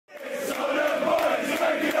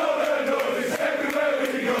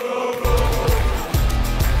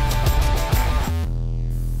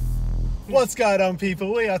What's going on,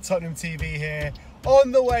 people? We are Tottenham TV here,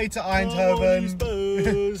 on the way to Eindhoven.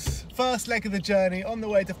 First leg of the journey, on the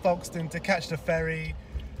way to Folkestone to catch the ferry.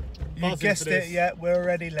 You guessed it, yeah, we're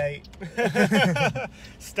already late.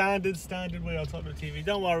 Standard, we are Tottenham TV.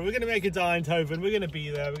 Don't worry, we're going to make it to Eindhoven. We're going to be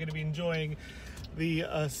there. We're going to be enjoying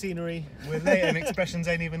the scenery. We're late and Expressions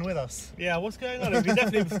ain't even with us. Yeah, what's going on? It's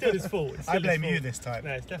definitely still his fault. I blame you this time.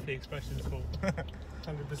 No, it's definitely Expressions' fault.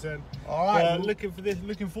 100%. All right.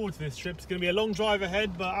 Looking forward to this trip. It's going to be a long drive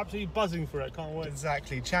ahead, but absolutely buzzing for it. Can't wait.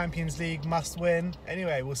 Exactly. Champions League must win.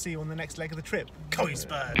 Anyway, we'll see you on the next leg of the trip. Go you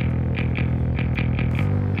Spurs!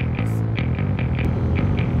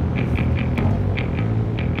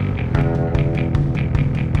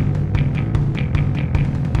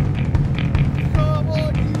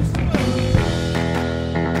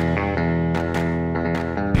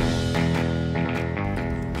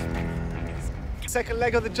 Second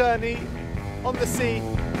leg of the journey, on the sea.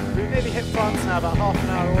 We've nearly hit France now, about half an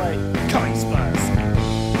hour away. Coming Spurs!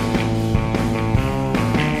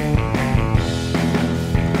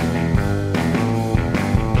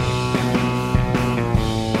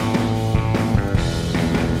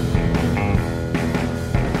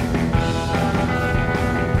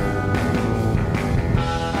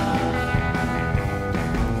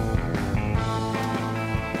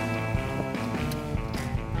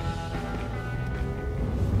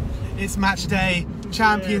 It's match day,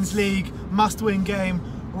 Champions League, must-win game.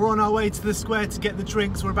 We're on our way to the square to get the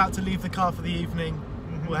drinks. We're about to leave the car for the evening.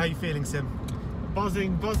 Well, how are you feeling, Sim?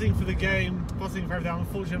 Buzzing for the game, buzzing for everything.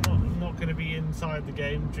 Unfortunately, I'm not going to be inside the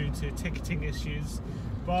game due to ticketing issues.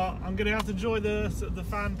 But I'm going to have to enjoy the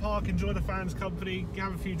fan park, enjoy the fans' company,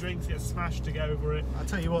 have a few drinks, get smashed to go over it. I'll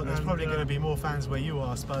tell you what, there's probably going to be more fans where you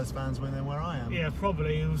are, Spurs fans, than where I am. Yeah,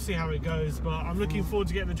 probably. We'll see how it goes. But I'm looking forward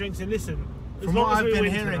to getting the drinks in. Listen, from what I've been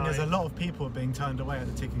hearing, there's a lot of people being turned away at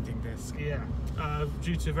the ticketing desk. Yeah,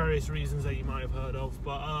 due to various reasons that you might have heard of.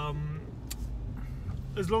 But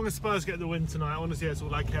as long as Spurs get the win tonight, honestly, that's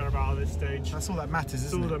all I care about at this stage. That's all that matters,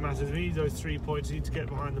 isn't it? That's all that matters. We need those 3 points. We need to get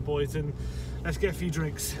behind the boys and let's get a few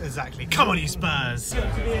drinks. Exactly. Come on, you Spurs!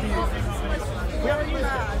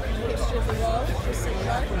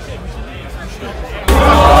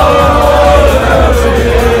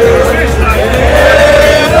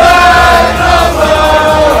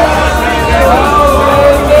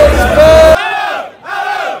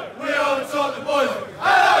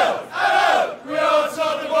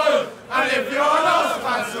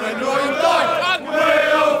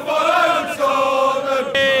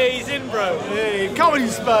 Come on, you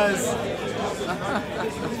Spurs!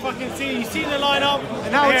 Fucking see, you seen the lineup?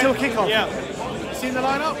 And now until kickoff. Yeah. You seen the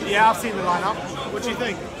lineup? Yeah, I've seen the lineup. What do you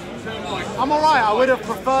think? I'm alright. I would have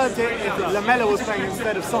preferred it if Lamela was playing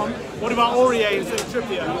instead of Son. What about Aurier instead of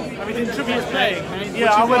Trippier? I mean, Trippier's playing.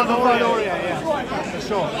 Yeah, I would have preferred Aurier, yeah. For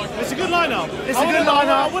sure. It's a good lineup. It's a good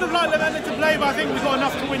lineup. I would have liked Lamela to play, but I think we've got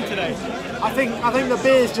enough to win today. I think the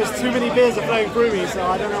beers, just too many beers are flowing through me, so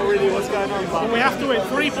I don't know really what's going on. But we have to win.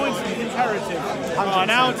 3 points is imperative.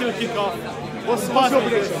 Now until kick-off. What's your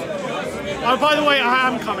prediction? Oh, by the way, I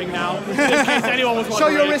am coming now. In case anyone was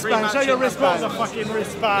wondering. Show your wristband. Show your wristband. The fucking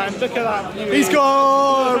wristband. Look at that. He's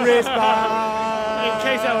got a wristband. In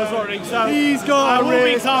case I was wondering, so he's got I will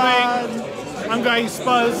be coming. I'm going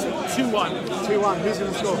Spurs 2-1. 2-1. Who's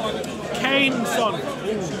going to score? Kane, Son.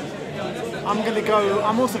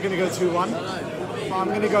 I'm also going to go 2-1. But I'm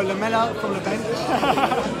going to go Lamela from the bench.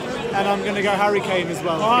 And I'm going to go Harry Kane as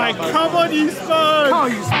well. Alright, come on, you Spurs. Come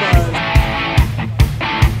on, you Spurs.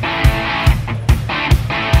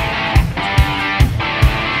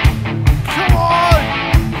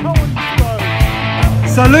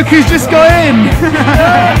 So look who's just got in!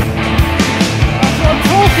 Yeah. That's what I'm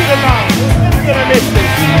talking about! I'm never gonna miss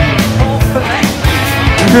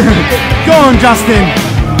this! Go on, Justin!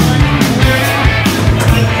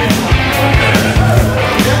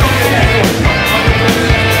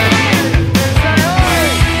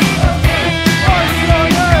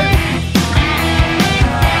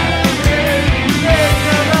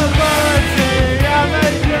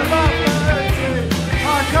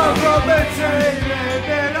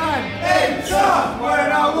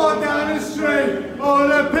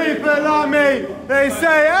 They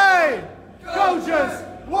say, hey, coaches,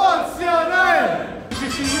 what's your name?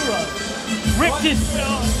 €50. Ripped his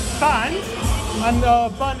band and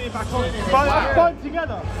burnt it back on. Burnt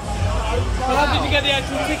together. Well, how did you get the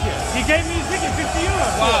actual ticket? He gave me his ticket, €50.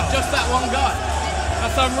 Wow, just that one guy.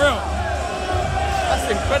 That's unreal. That's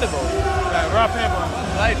incredible. Yeah, we're up here, boy.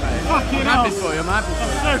 Played, mate. Fucking I'm happy for you, I'm happy for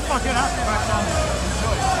you. I'm so fucking happy right now.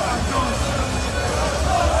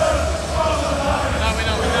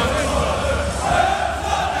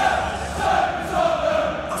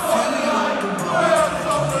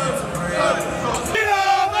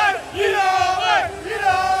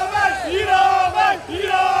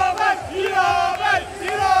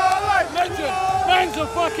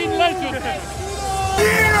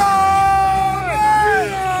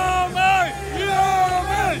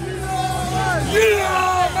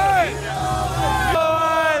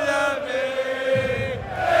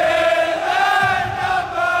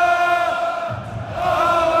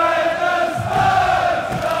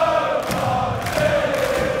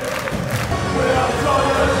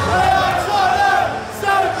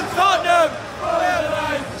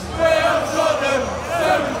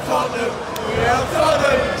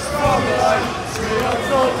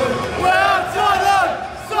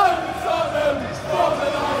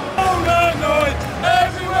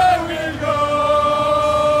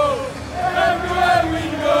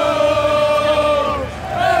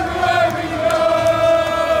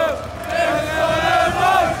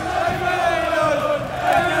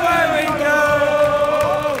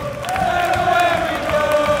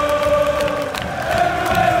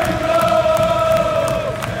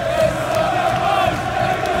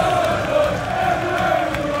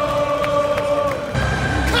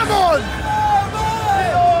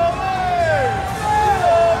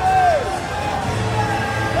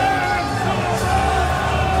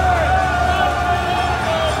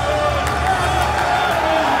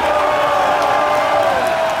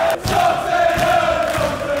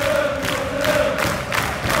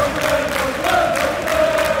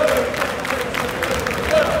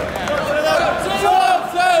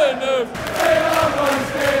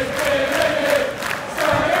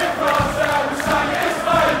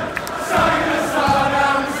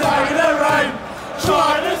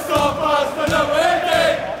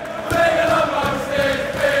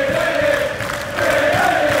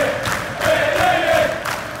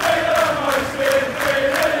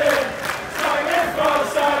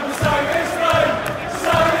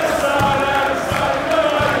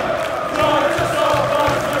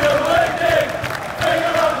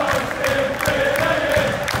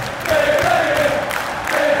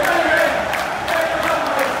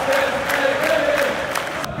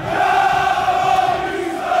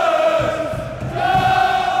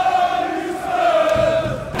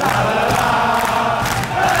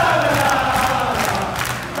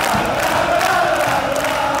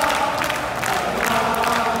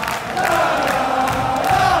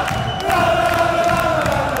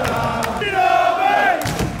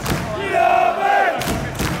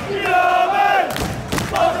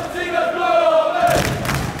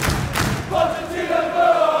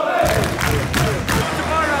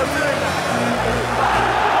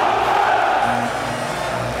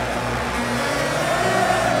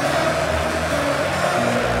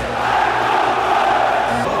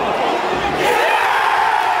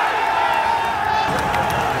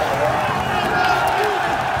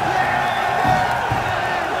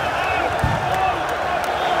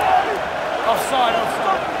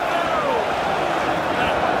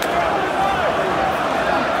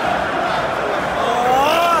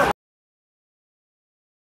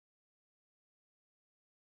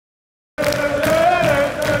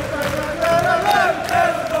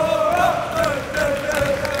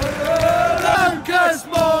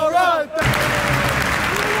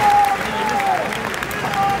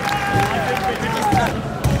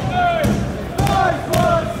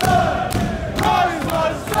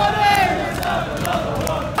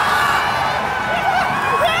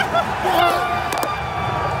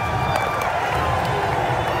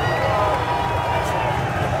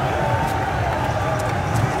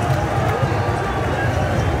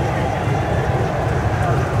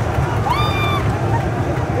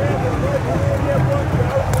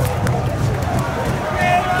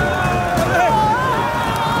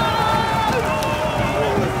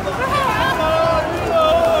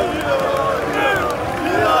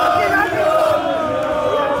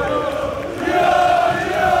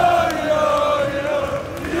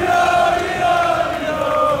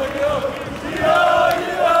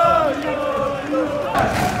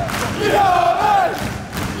 Get out,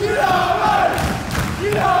 man! Get out,